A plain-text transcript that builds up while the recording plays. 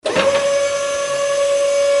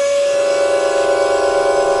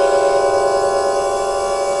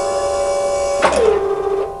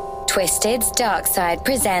Twisted's Dark Side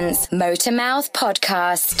presents Motormouth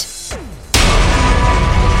Podcast.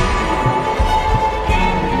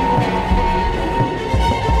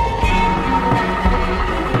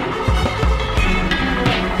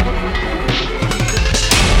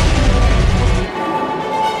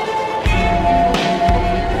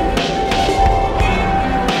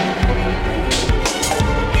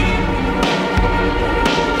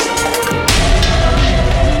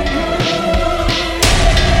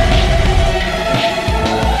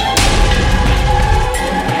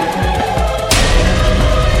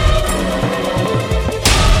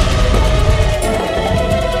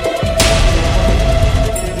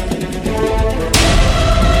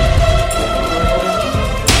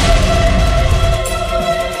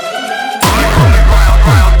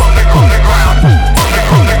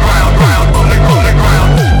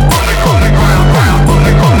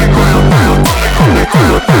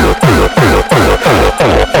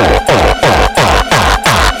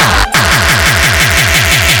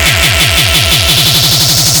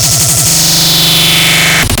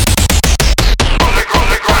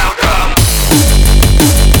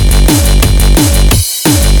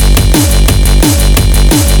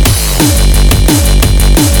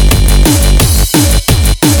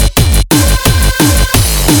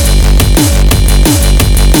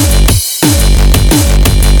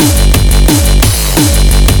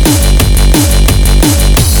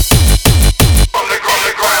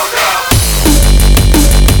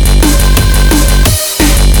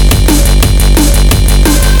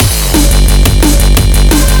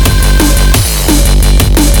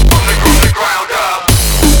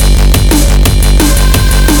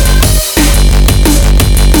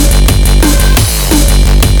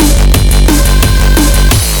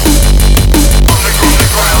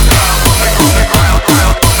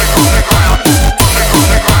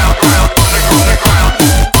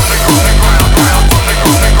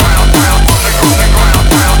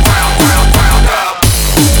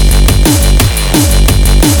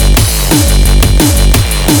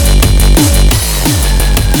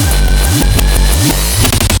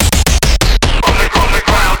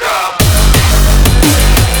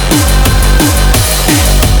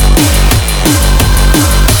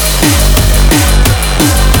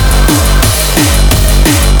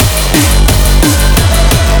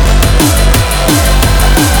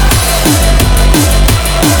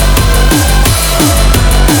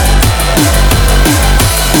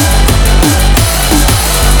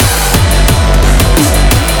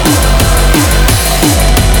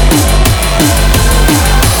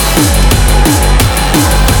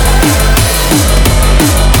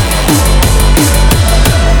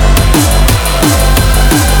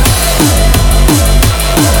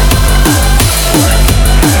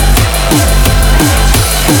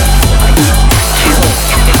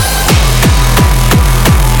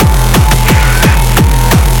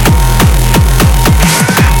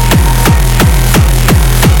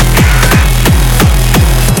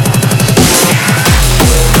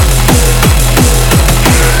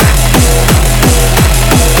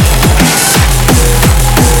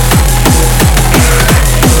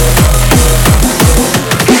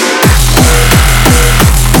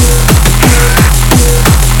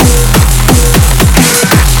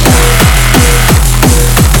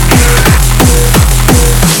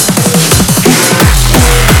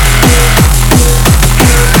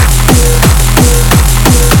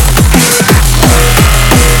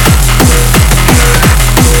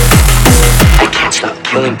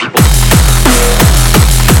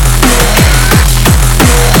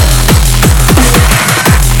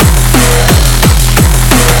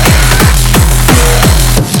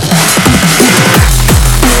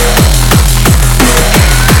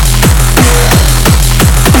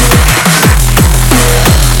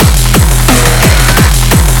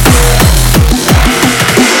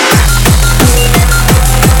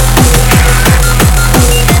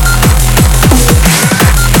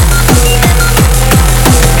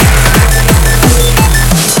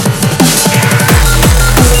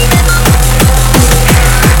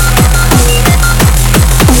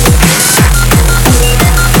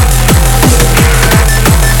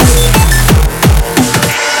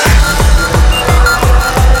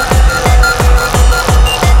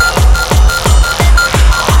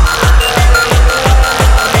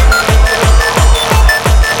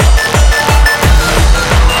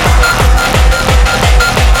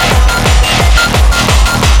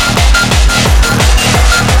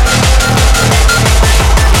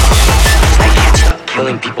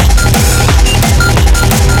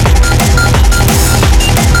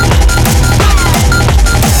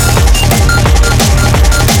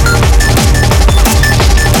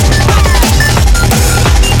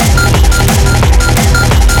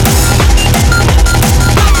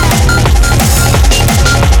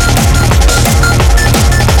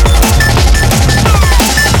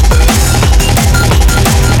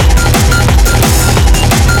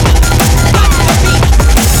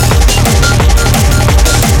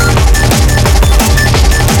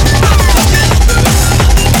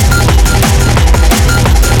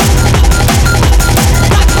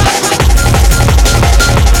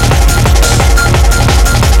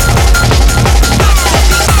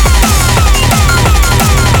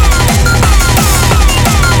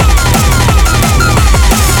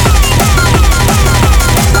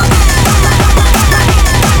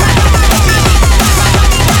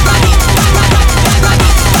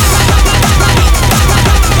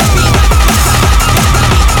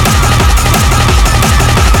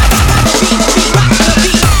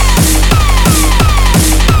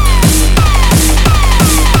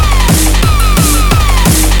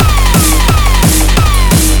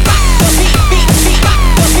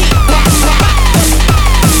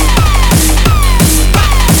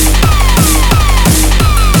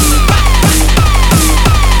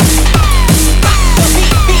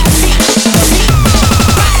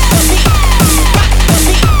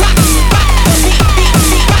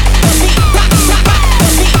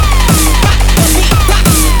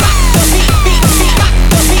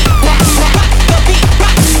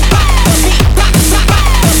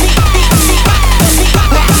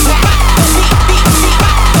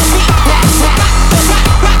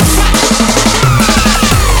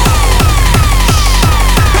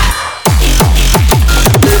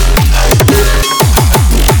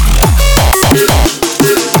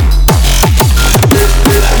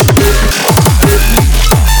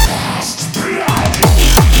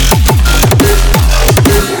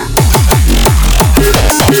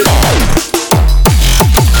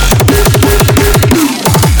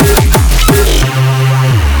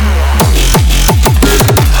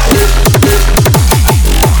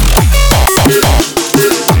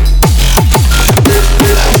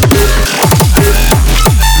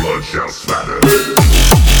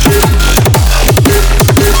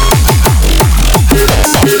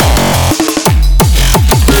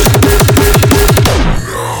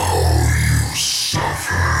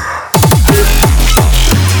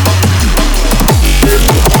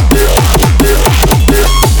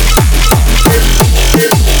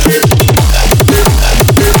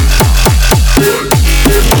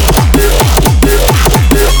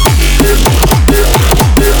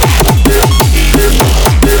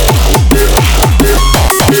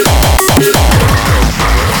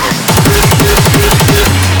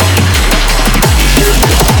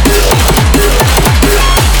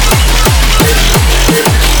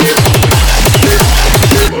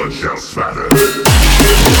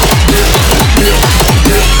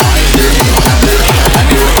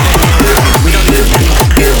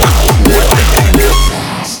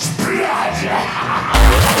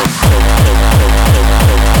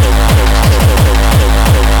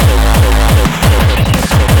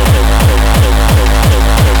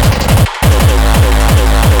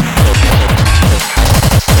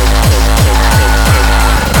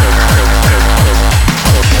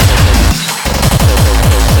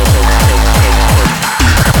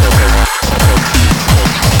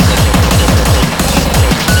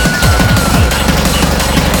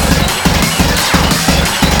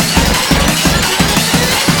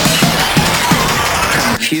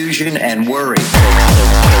 confusion and worry.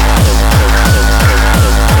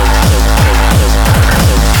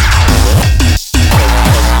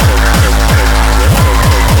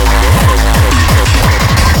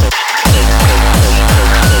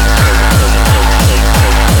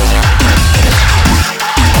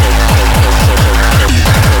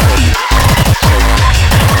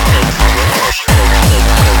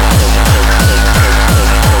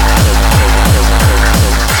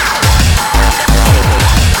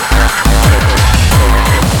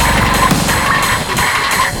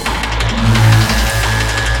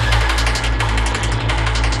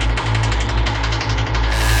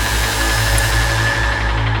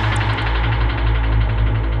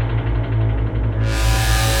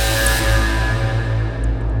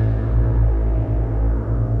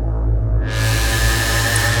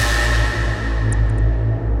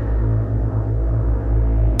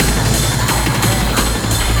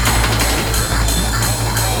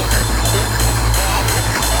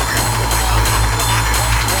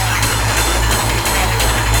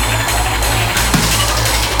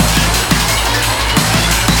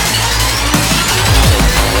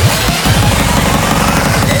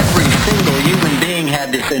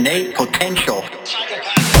 This innate potential.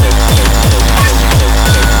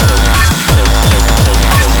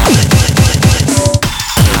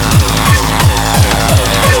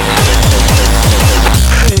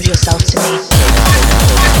 Prove yourself to me.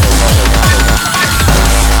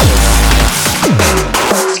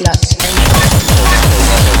 Sluts.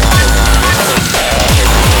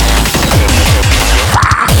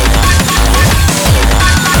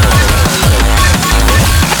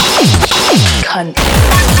 Cunt.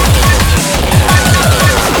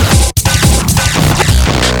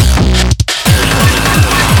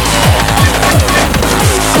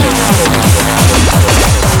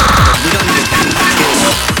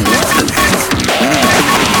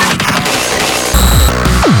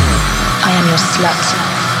 I am your slut.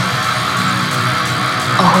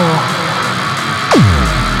 A whore.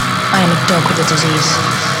 I am a dog with a disease.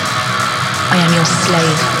 I am your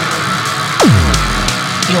slave.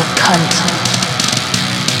 Your cunt.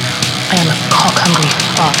 I am a cock-hungry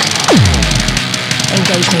fuck.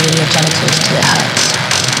 Engage me with your genitals till it hurts.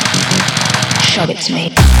 Shove it to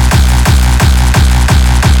me.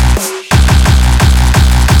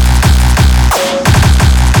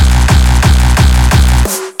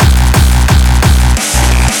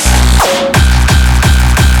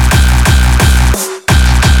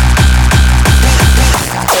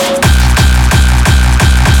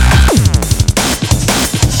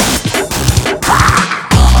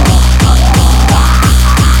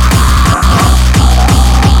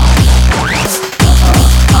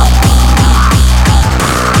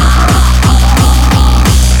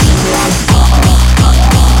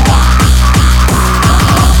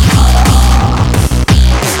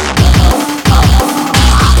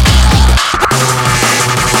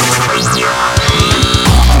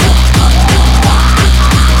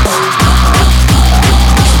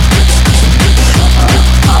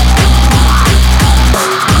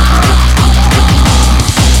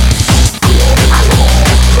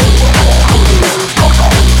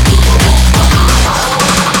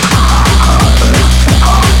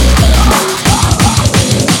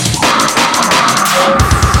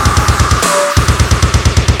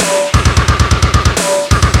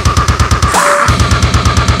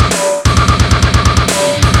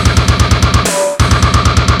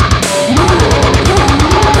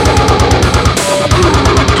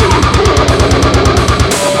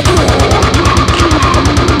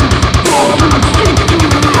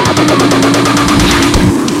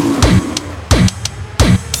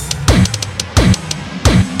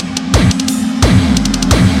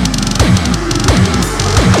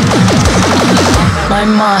 My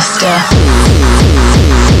master.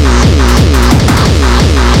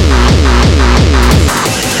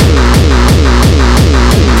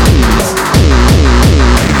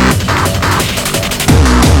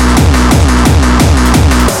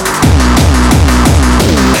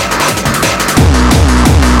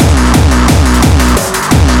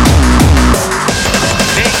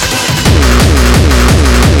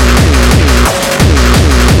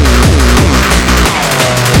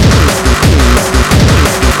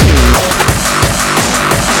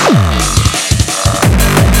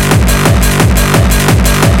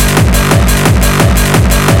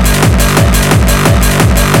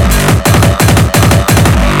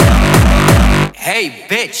 Hey,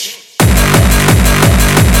 bitch!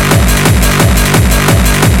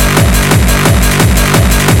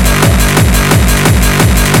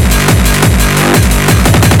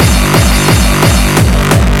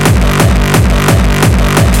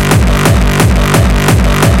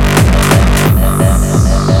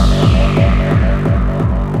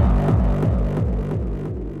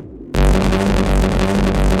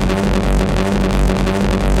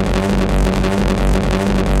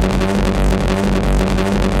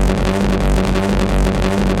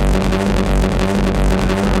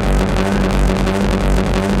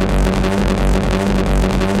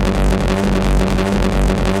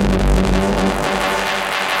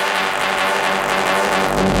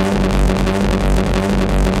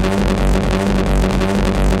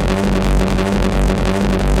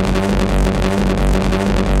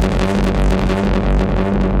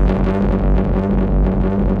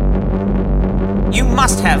 You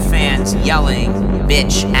must have fans yelling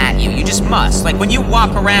bitch at you. You just must. Like when you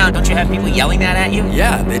walk around, don't you have people yelling that at you?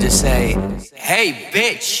 Yeah, they just say, Hey,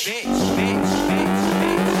 bitch!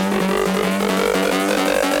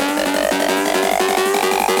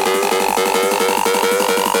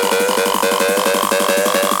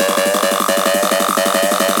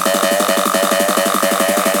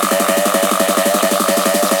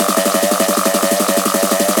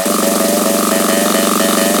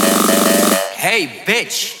 Hey,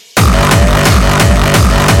 bitch!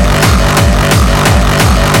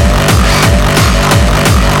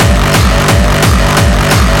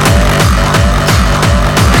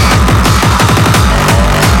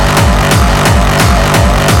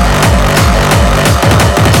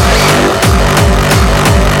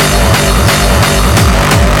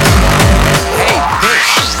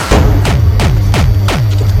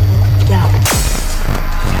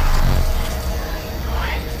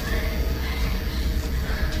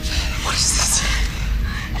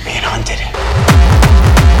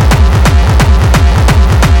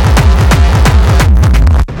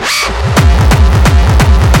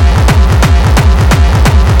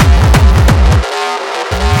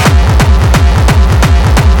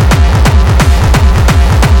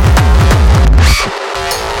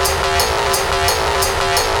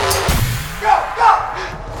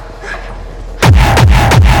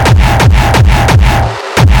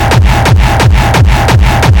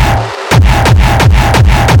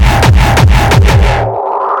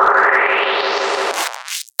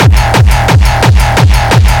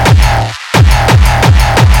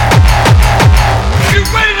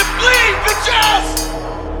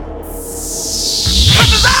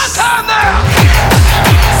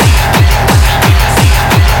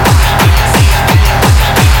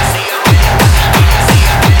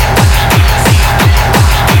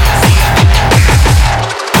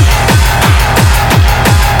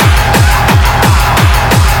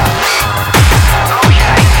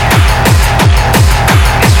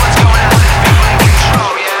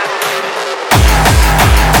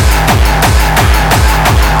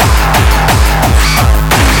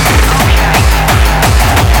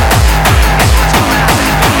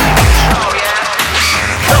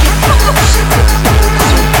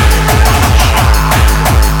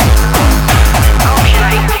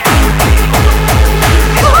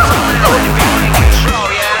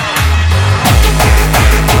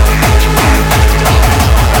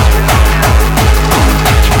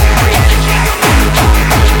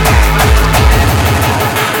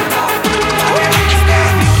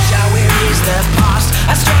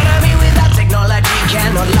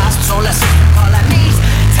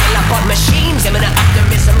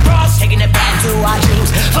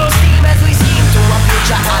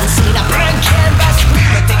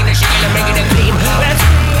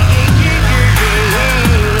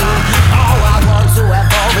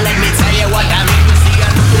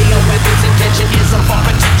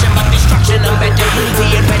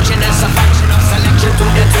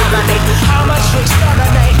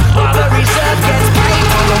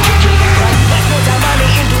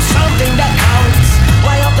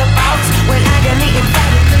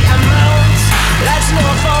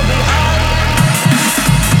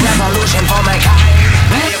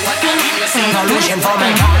 Evolution for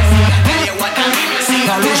mankind.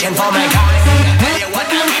 Evolution for mankind.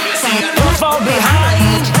 Don't fall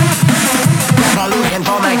behind. Evolution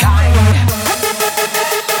for mankind.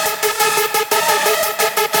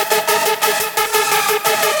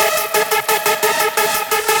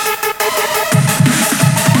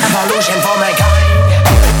 Evolution for mankind.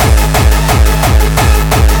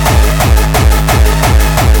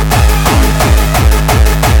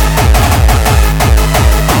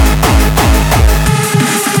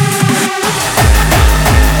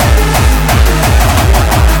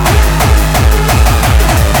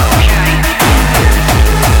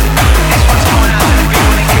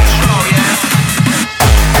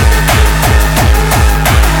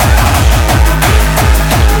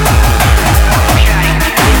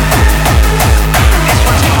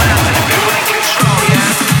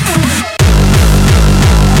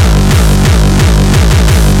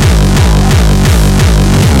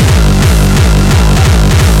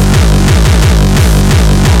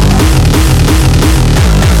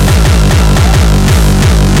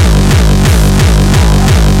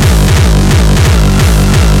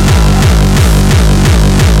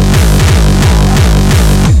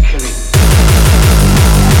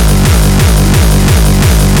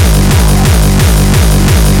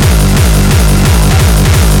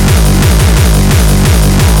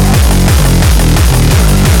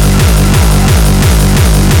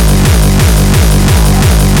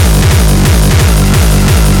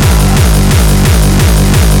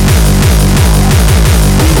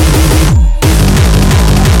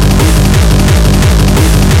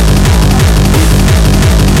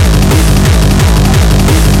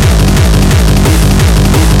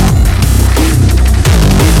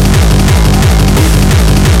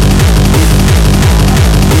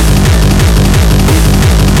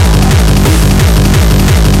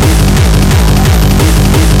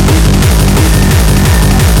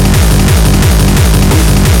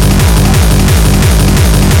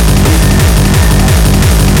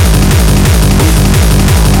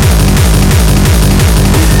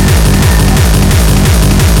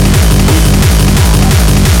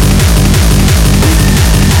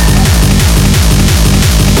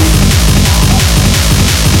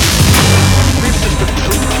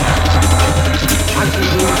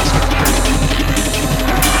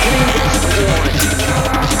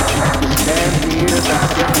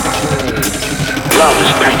 Love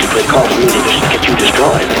is practically causing me to just get you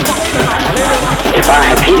destroyed. If I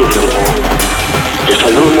had hated you more, just a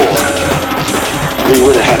little more, we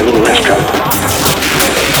would have had a little less trouble.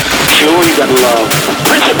 Sure, you gotta love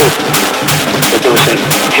principle, but don't say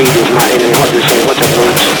hate is my enemy. What do they say? What's that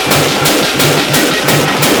words?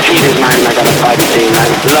 Hate is mine, I gotta fight it day and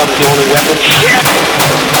night. Love is the only weapon. Shit!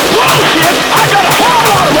 Bullshit! I got a whole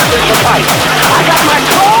lot of weapons to fight. I got my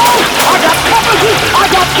clothes, I got compasses, I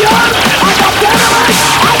got guns, I got dynamite,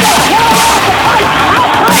 I got a whole lot to fight.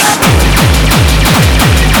 I'll fight!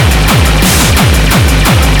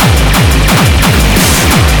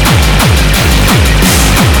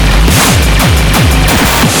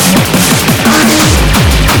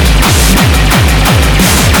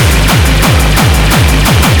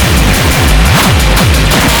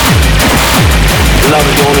 Love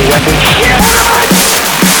is the only weapon.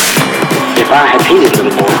 If I had hated a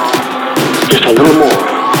little more, just a little more,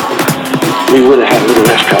 we would have had a little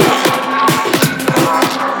less trouble.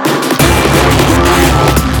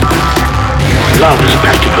 Love is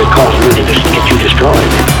practically causing me to just get you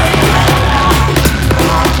destroyed.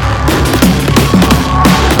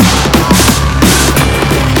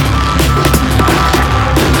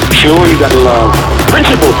 Sure, you gotta love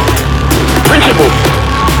principle, principle,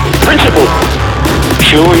 principle.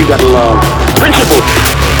 Sure, you gotta love principle,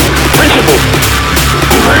 principle,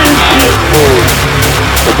 principle.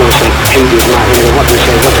 But don't say hate is my enemy. What do they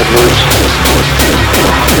say? What's that words?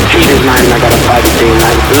 Hate is mine, I gotta fight it day and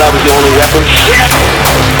night. Love is the only weapon. Shit!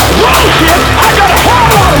 Bullshit! I got a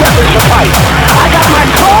whole lot of weapons to fight. I got my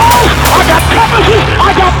clothes, I got compasses,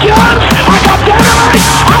 I got guns, I got dynamite,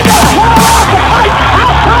 I got a whole lot to fight.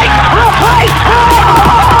 I'll fight! I'll fight!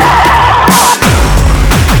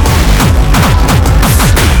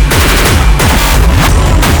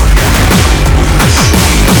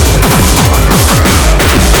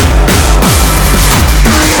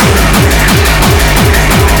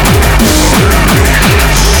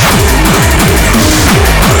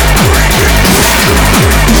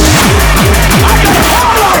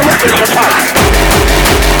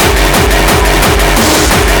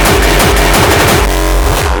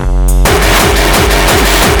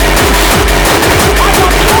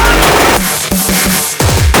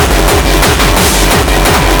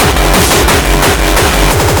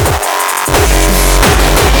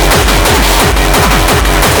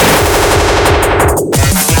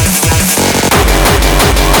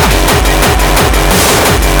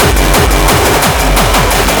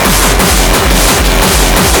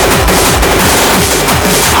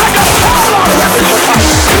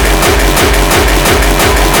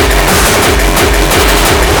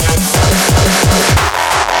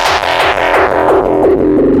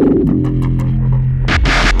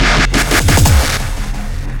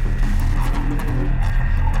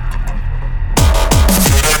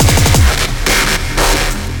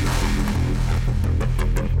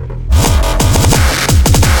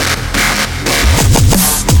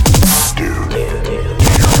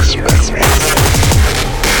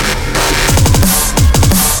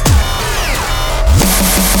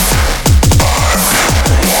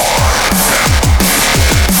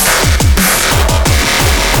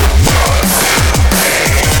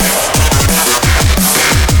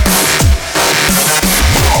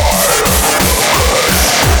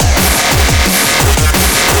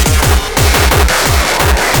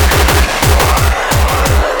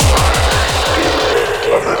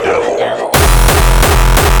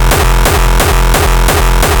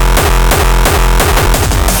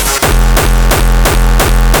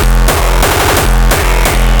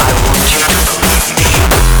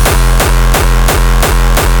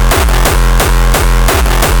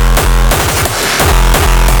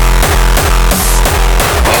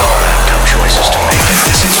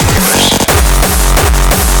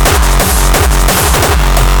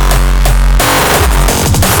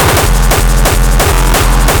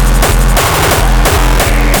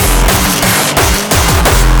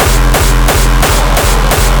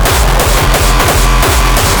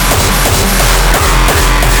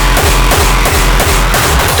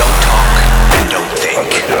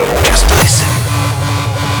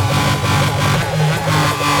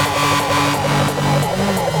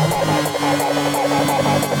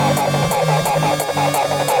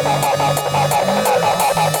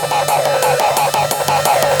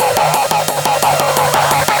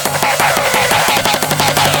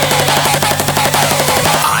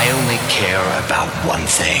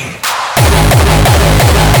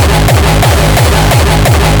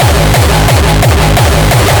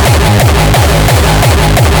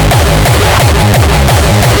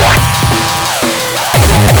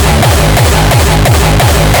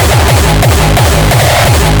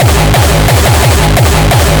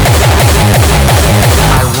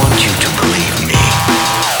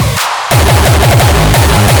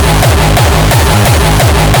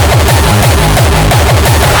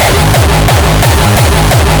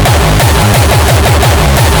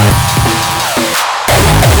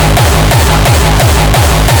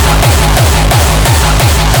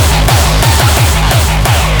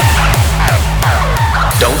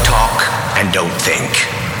 And don't think,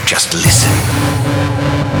 just listen.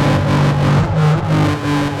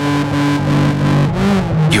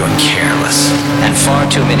 You're careless, and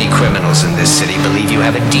far too many criminals in this city believe you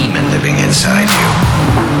have a demon living inside you.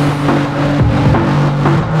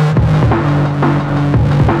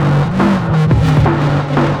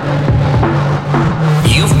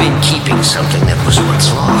 You've been keeping something that was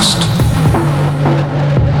once lost.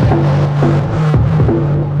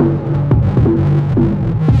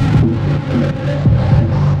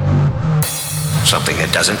 Something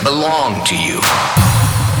that doesn't belong to you.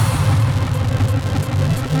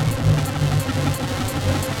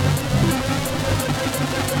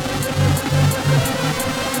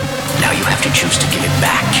 Now you have to choose to give it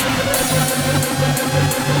back.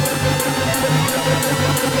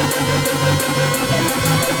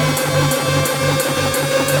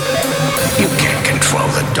 You can't control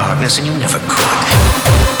the darkness, and you never could.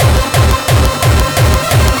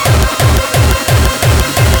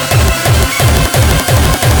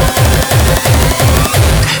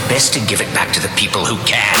 Best to give it back to the people who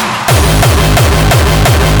can.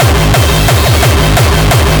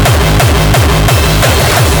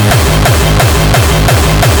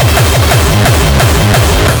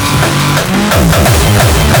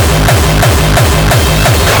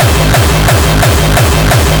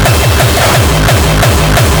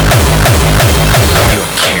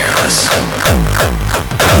 You're careless.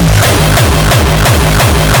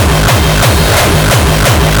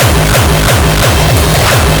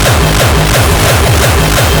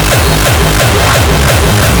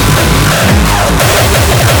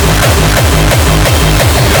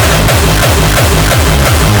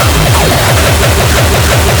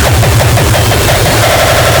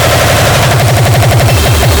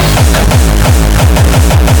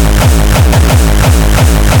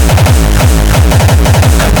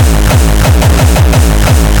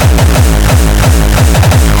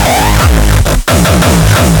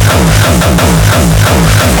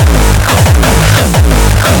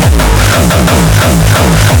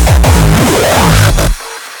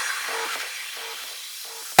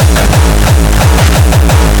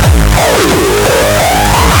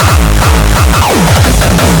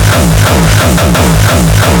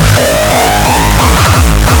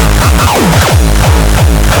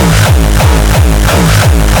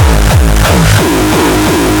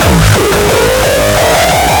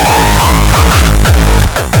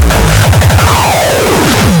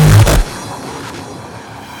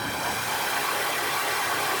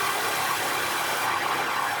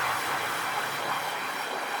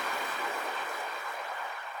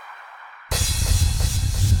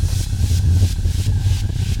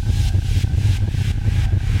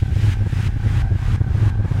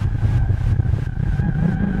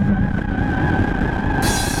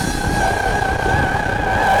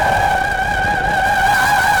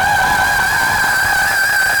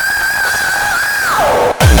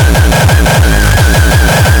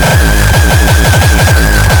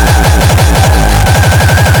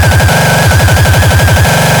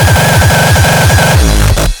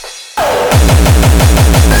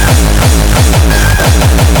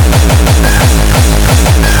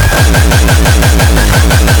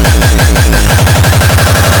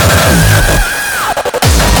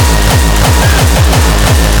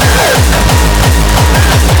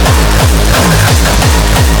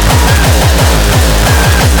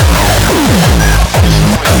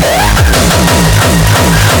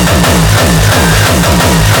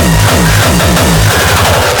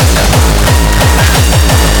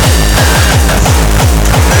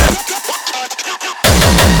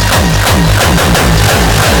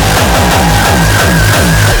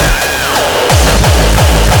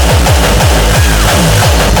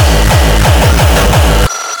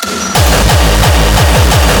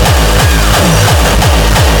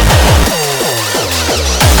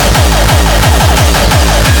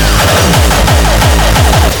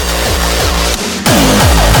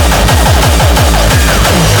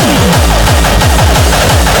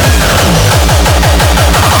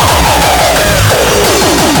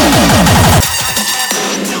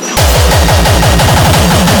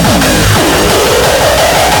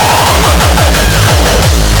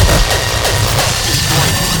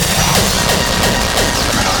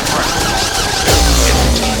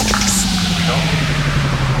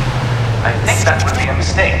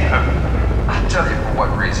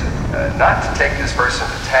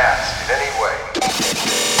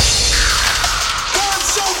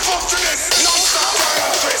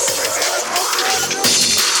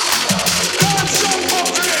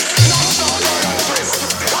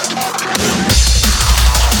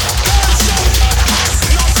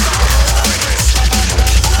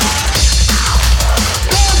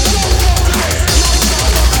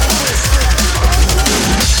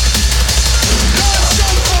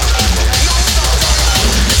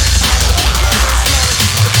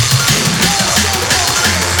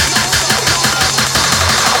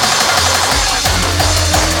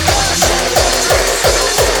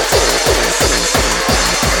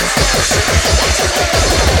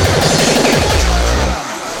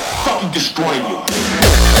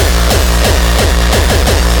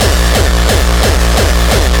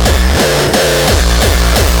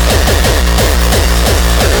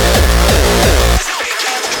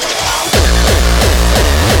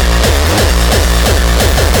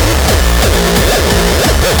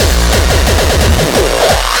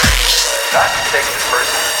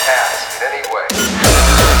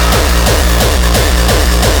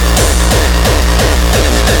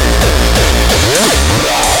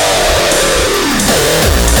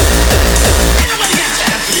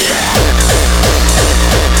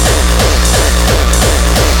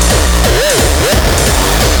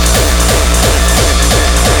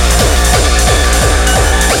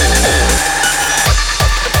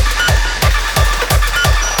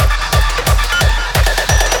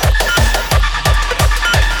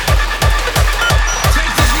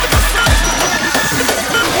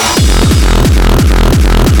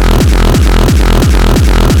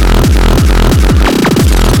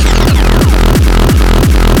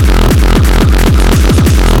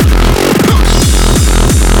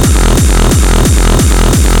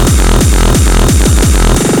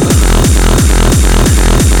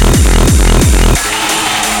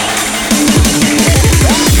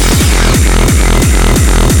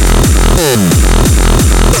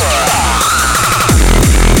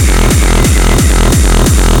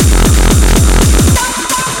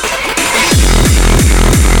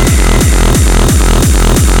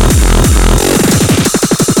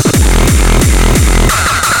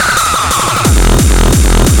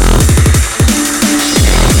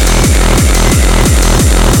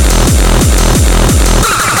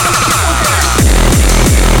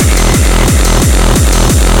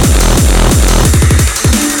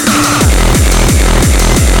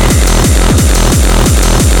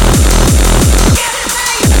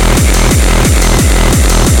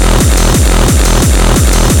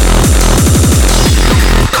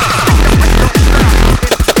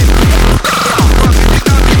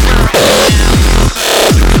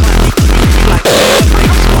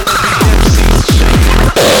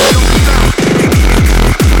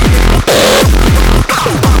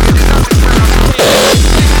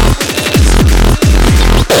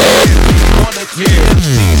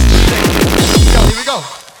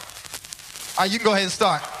 You can go ahead and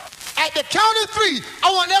start. At the count of 3,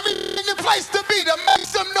 I want everyone in the place to be to make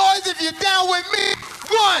some noise if you're down with me.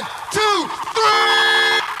 1, 2, 3.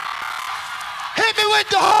 Hit me with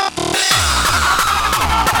the heart.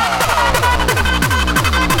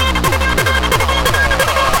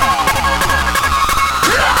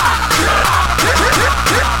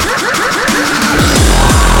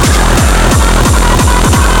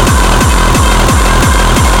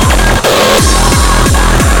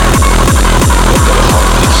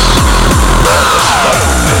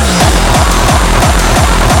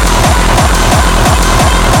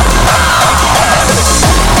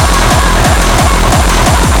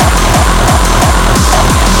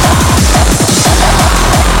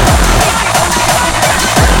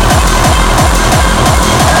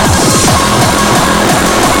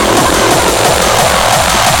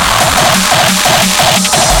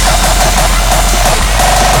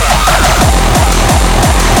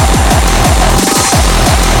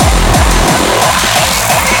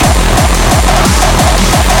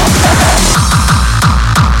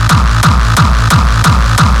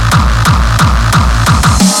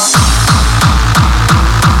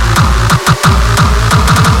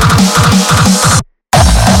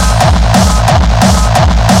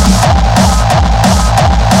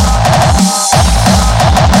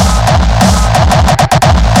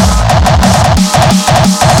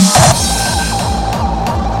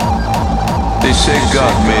 They say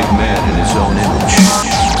God made man in his own image.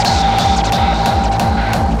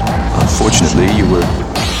 Unfortunately, you were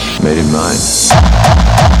made in mine.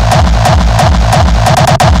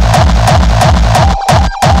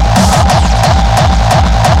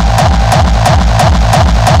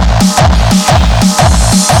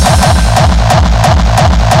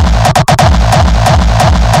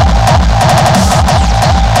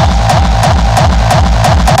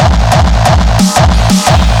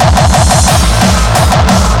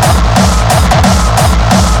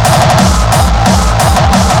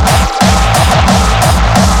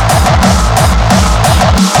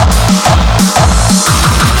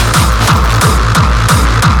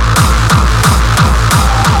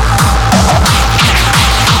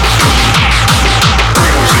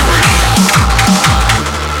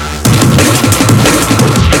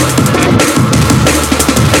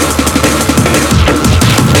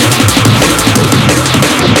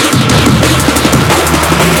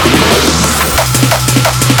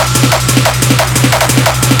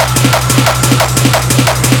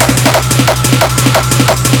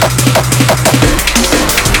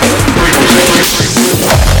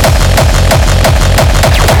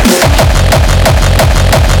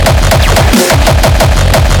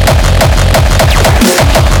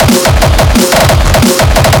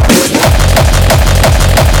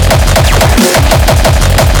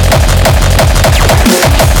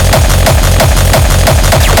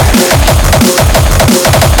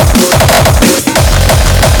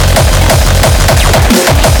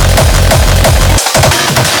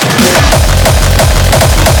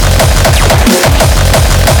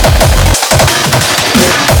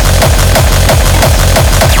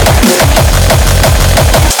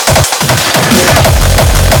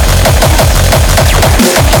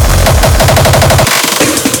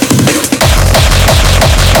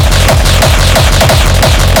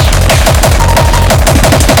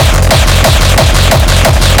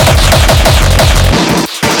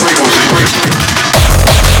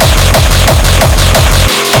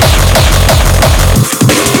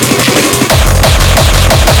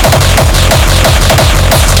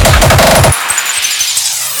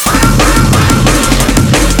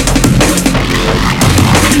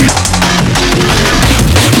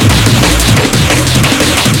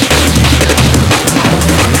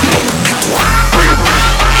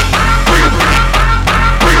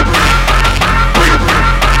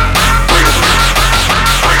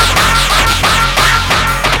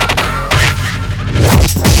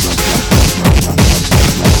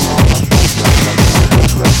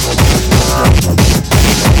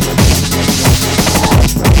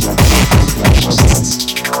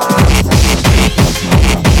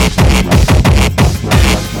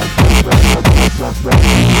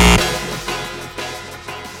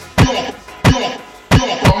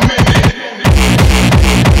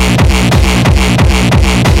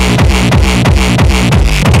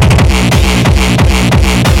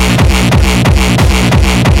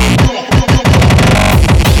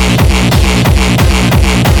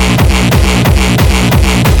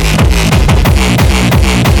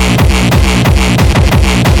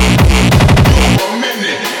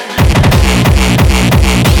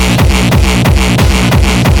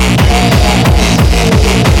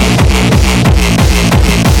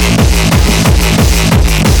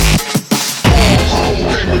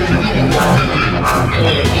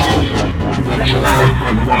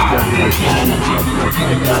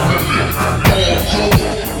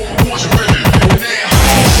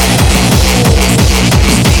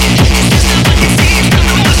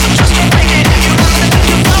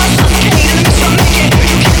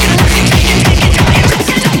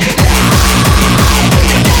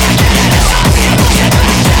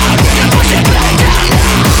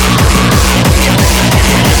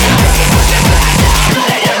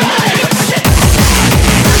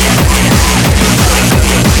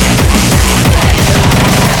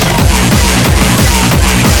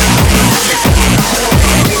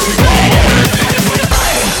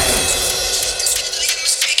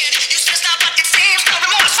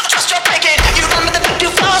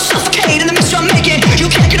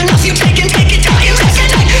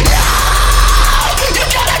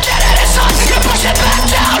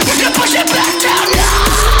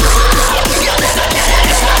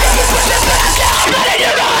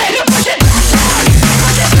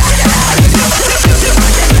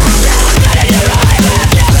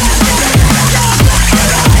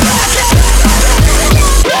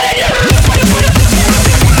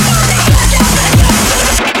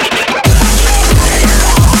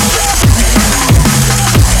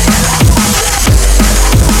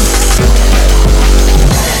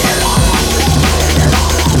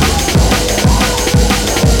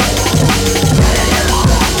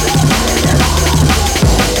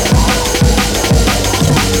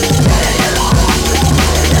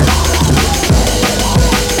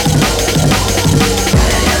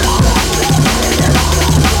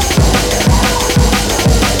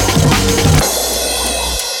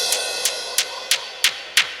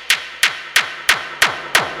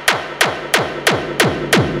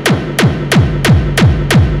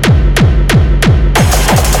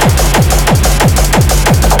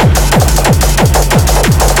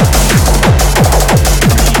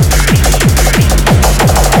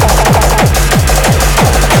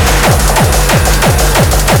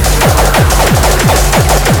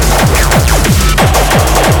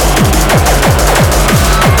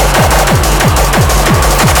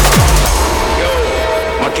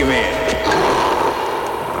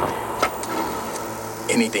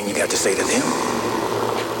 Anything you got to say to them?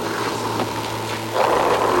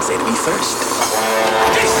 Say to me first.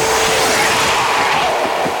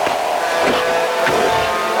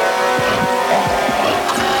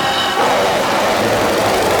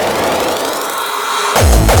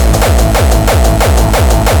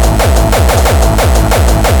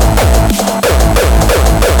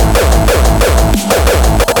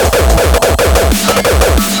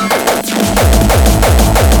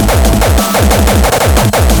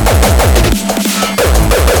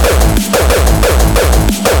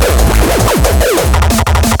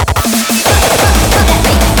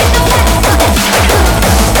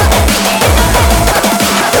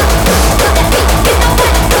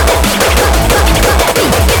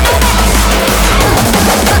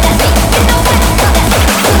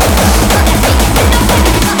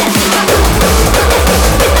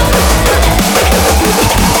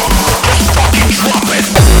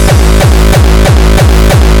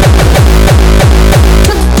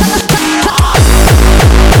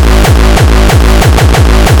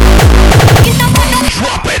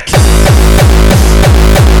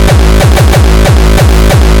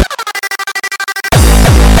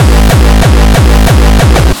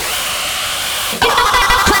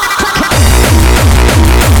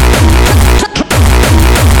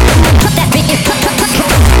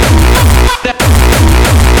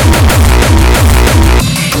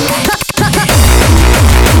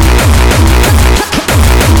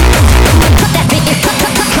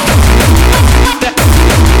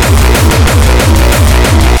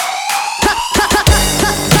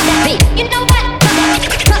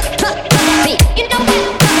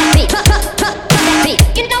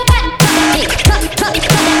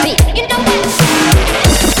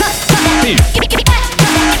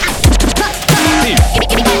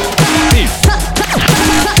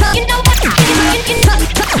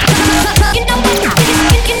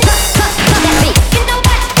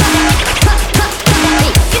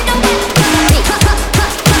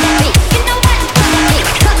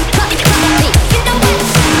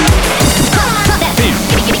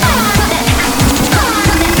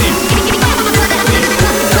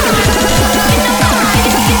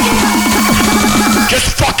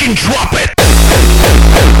 Drop it!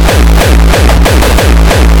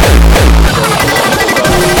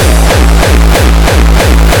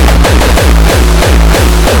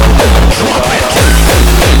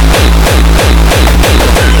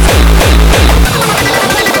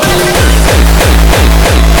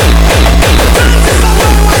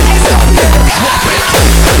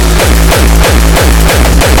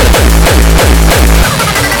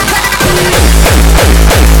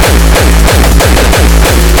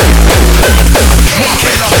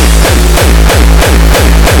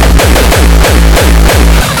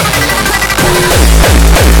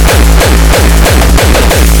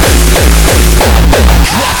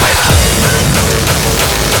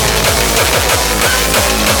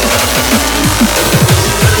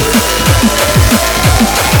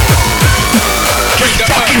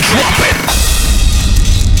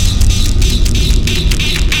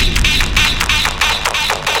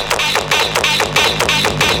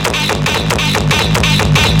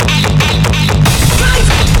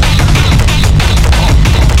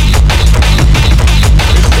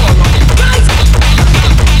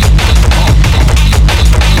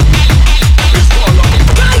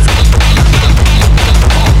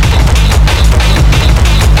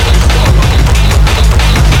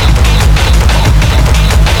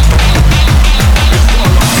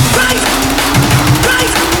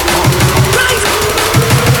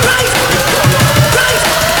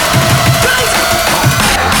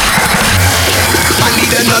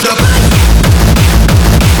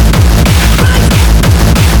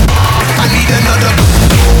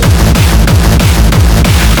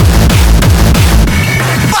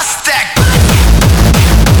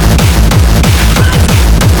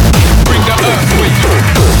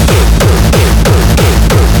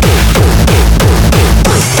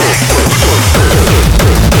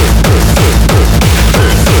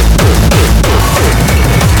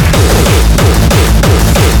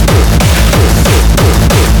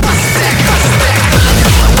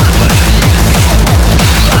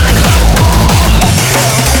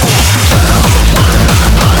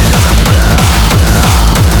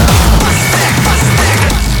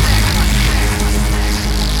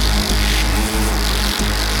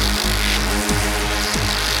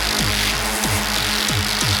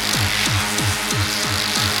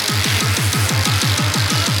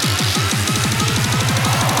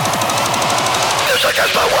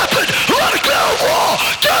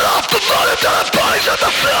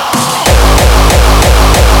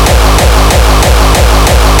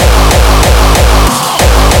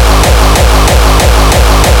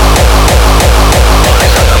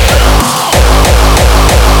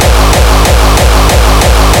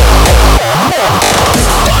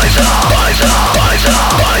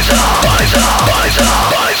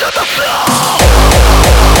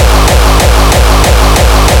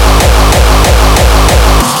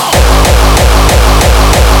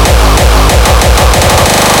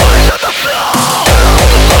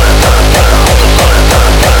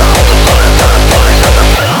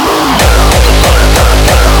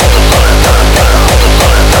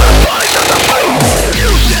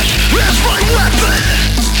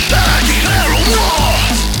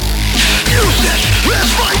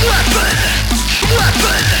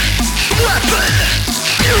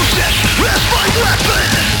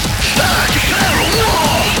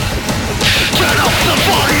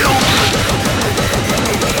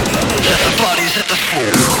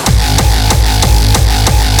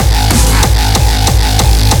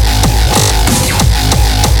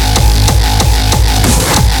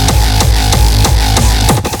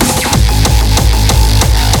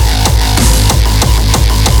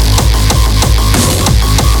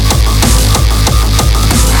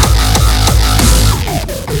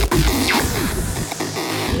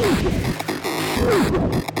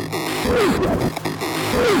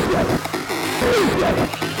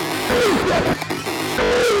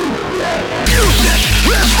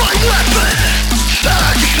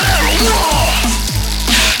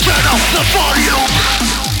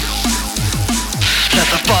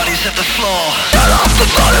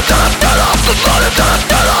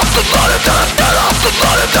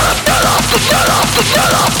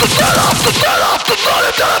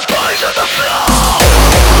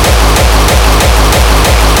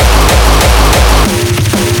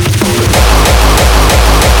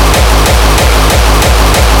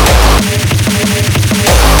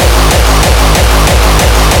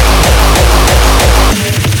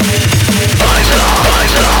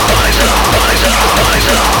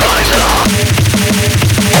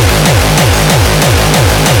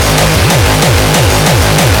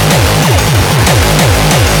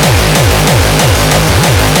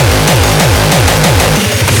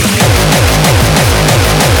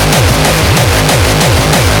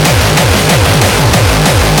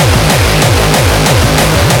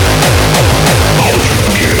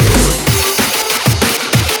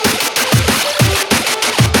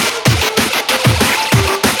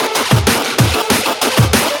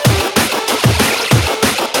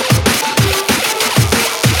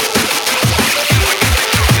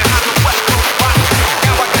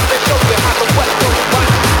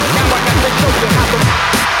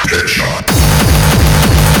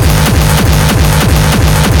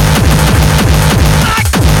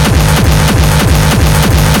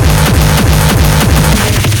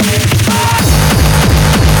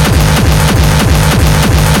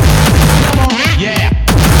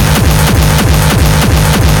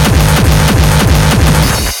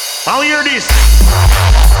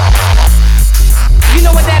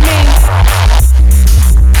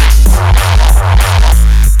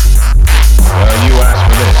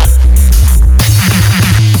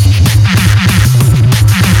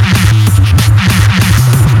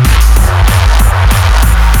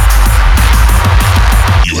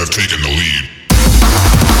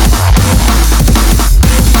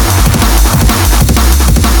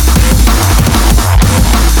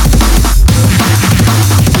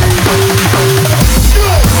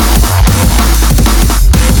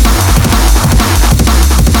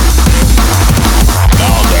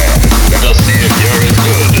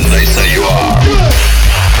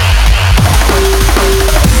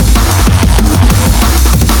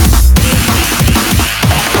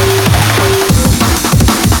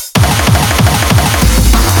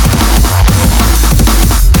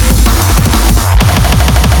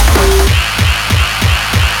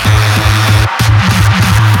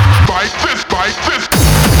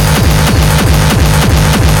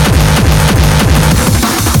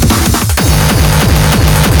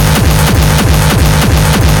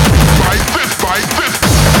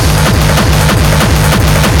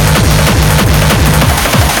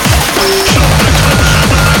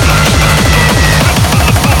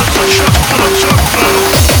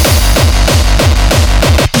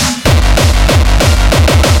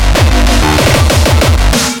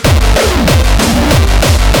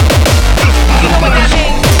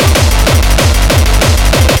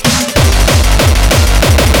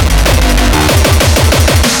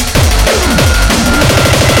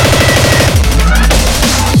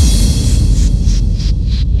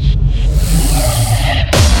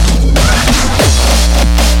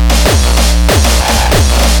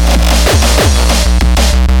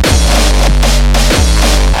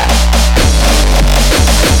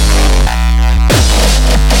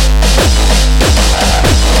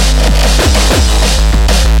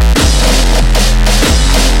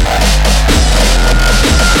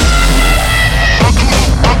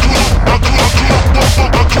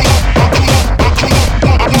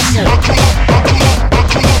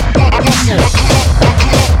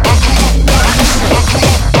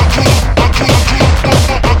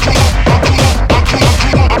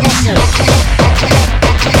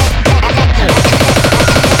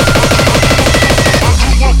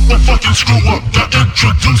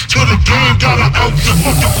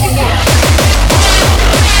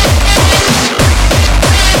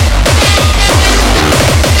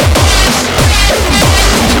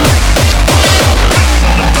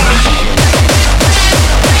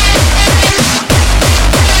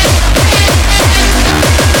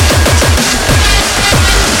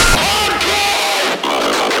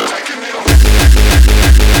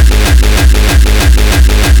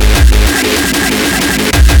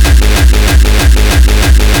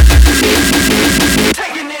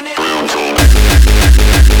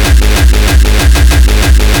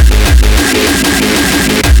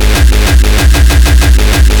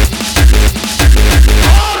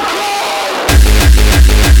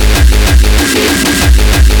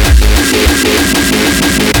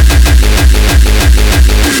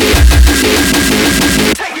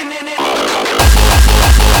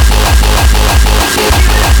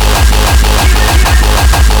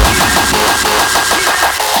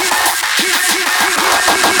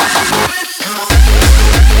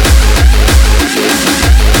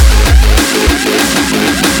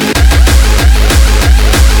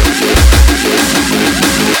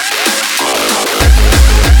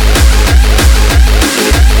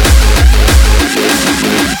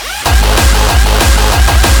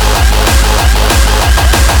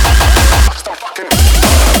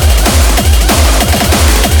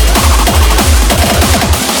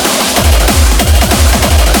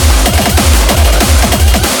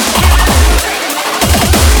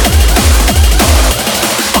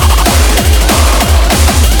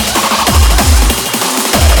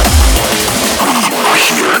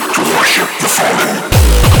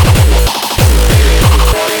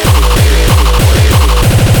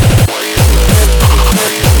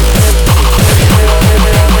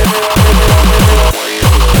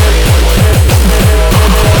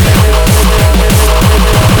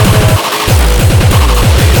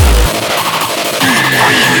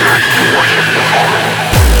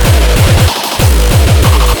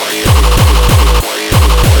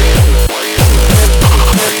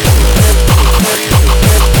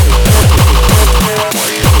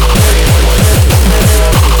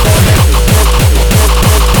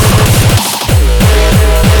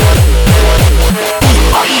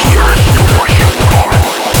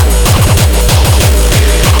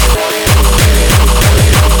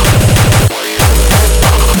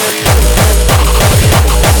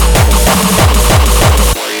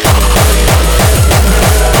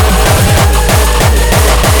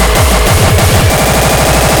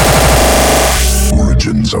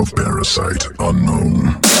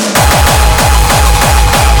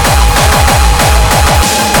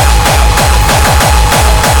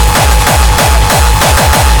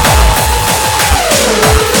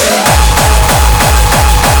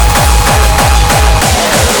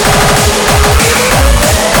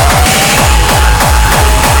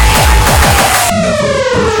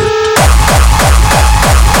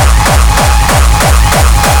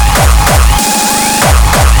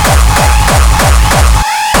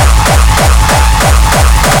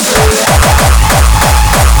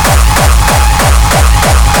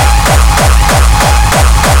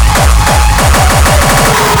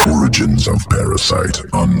 Parasite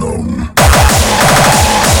unknown.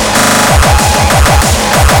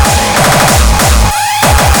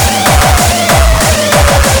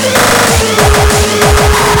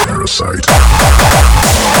 Parasite.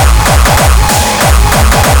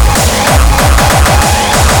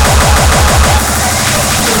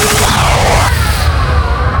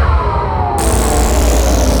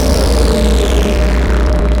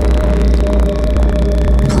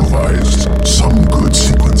 Improvised. Some good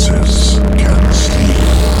sequences can steal.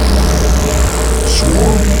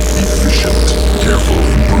 Swarm. Efficient. Careful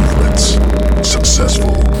improvements.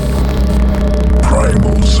 Successful.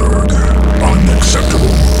 Primal Zerg.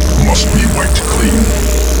 Unacceptable. Must be wiped clean.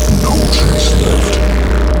 No trace left.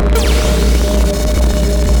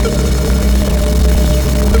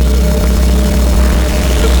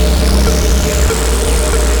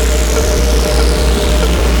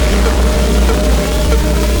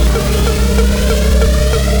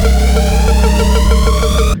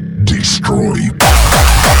 Destroy.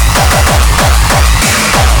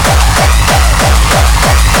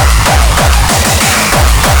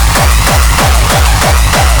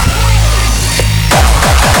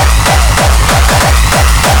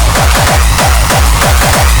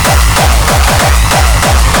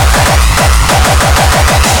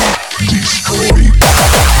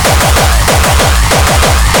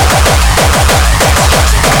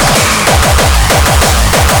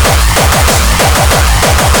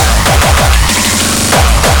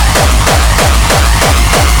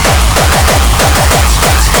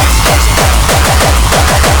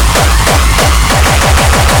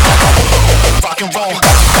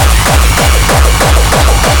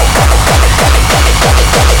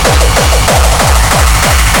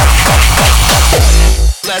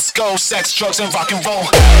 Let's go, sex, drugs, and rock and roll.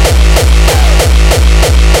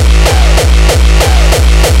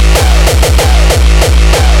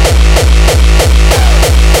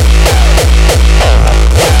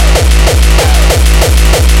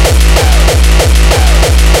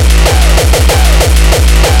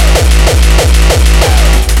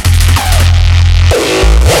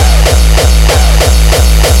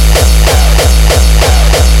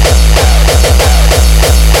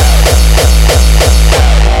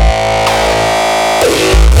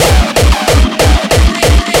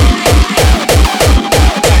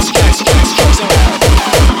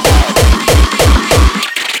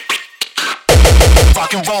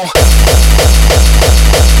 Rock and roll.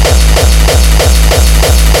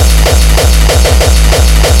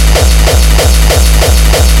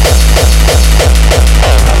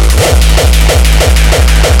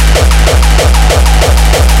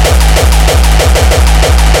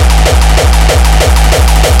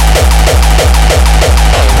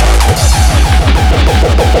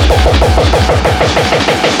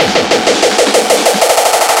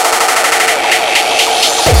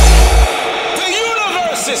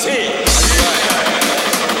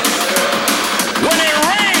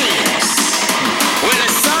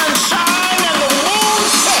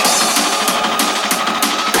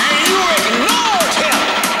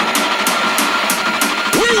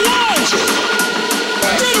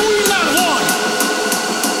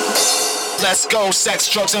 Let's go, sex,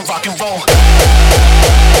 drugs, and rock and roll.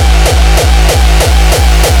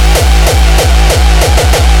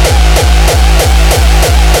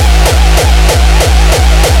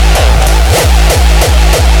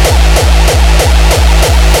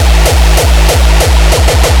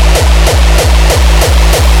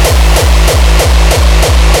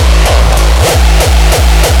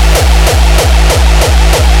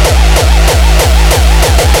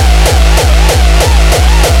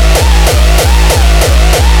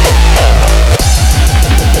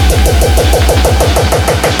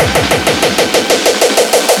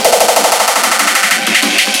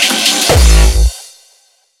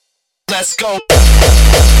 Let's go.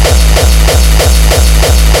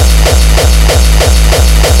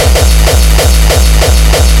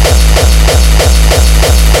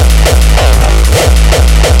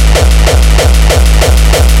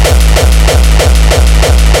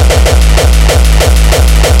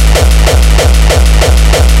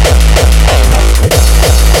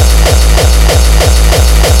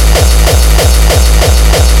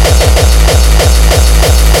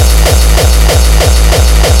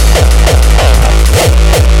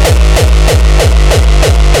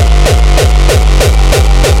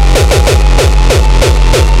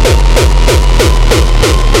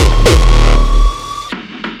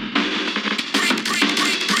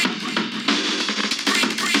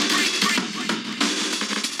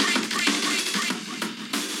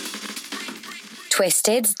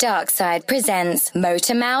 Twisted's Dark Side presents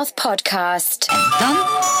Motormouth Podcast. Done?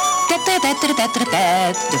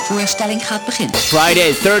 De voorstelling gaat beginnen.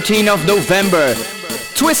 Friday, 13th of November.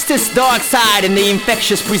 Twisted's Dark Side and the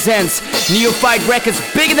Infectious presents Neophyte Records'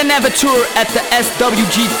 Bigger Than Ever tour at the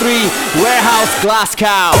SWG3 Warehouse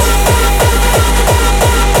Glasgow.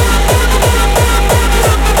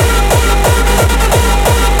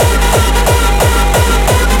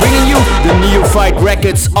 Bringing you the Neophyte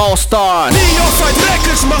Records All-Stars. Neophyte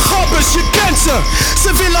Records, mijn gabbers, je kent ze.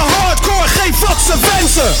 Ze willen hardcore, geef wat ze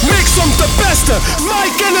wensen. Mix om te pesten,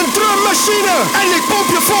 mic en een drummachine. En ik pomp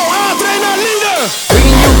je vol adrenaline.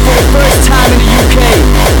 Bringing you for the first time in the UK,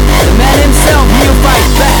 the man himself, Neophyte,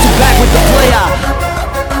 back to back with the player.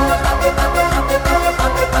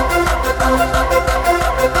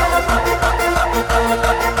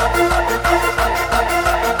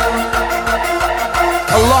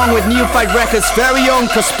 Along with Neophyte Records' very own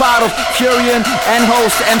Kasparov, Furion, and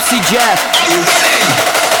host MC Jeff. You ready?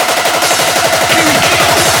 Here we go.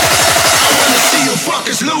 I wanna see you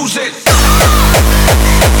fuckers lose it.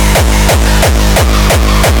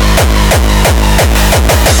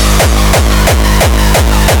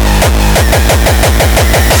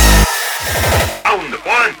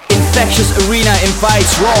 Infectious Arena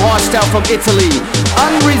invites raw hardstyle from Italy.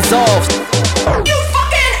 Unresolved. You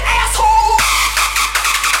fucking asshole!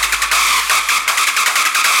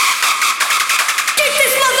 Get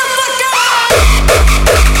this motherfucker!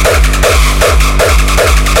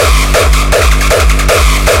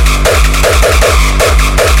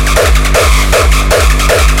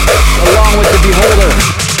 Along with the Beholder.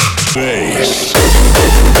 Bass.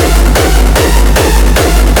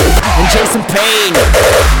 And Jason Payne.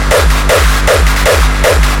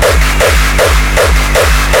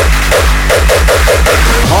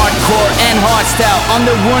 Hardcore and hardstyle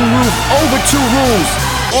under one roof, over 2 rooms.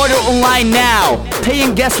 Order online now.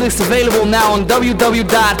 Paying guest lists available now on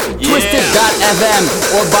www.twisted.fm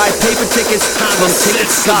or buy paper tickets from Ticket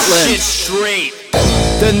Scotland. Shit straight.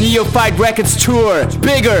 The Neophyte Records tour,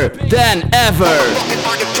 bigger than ever.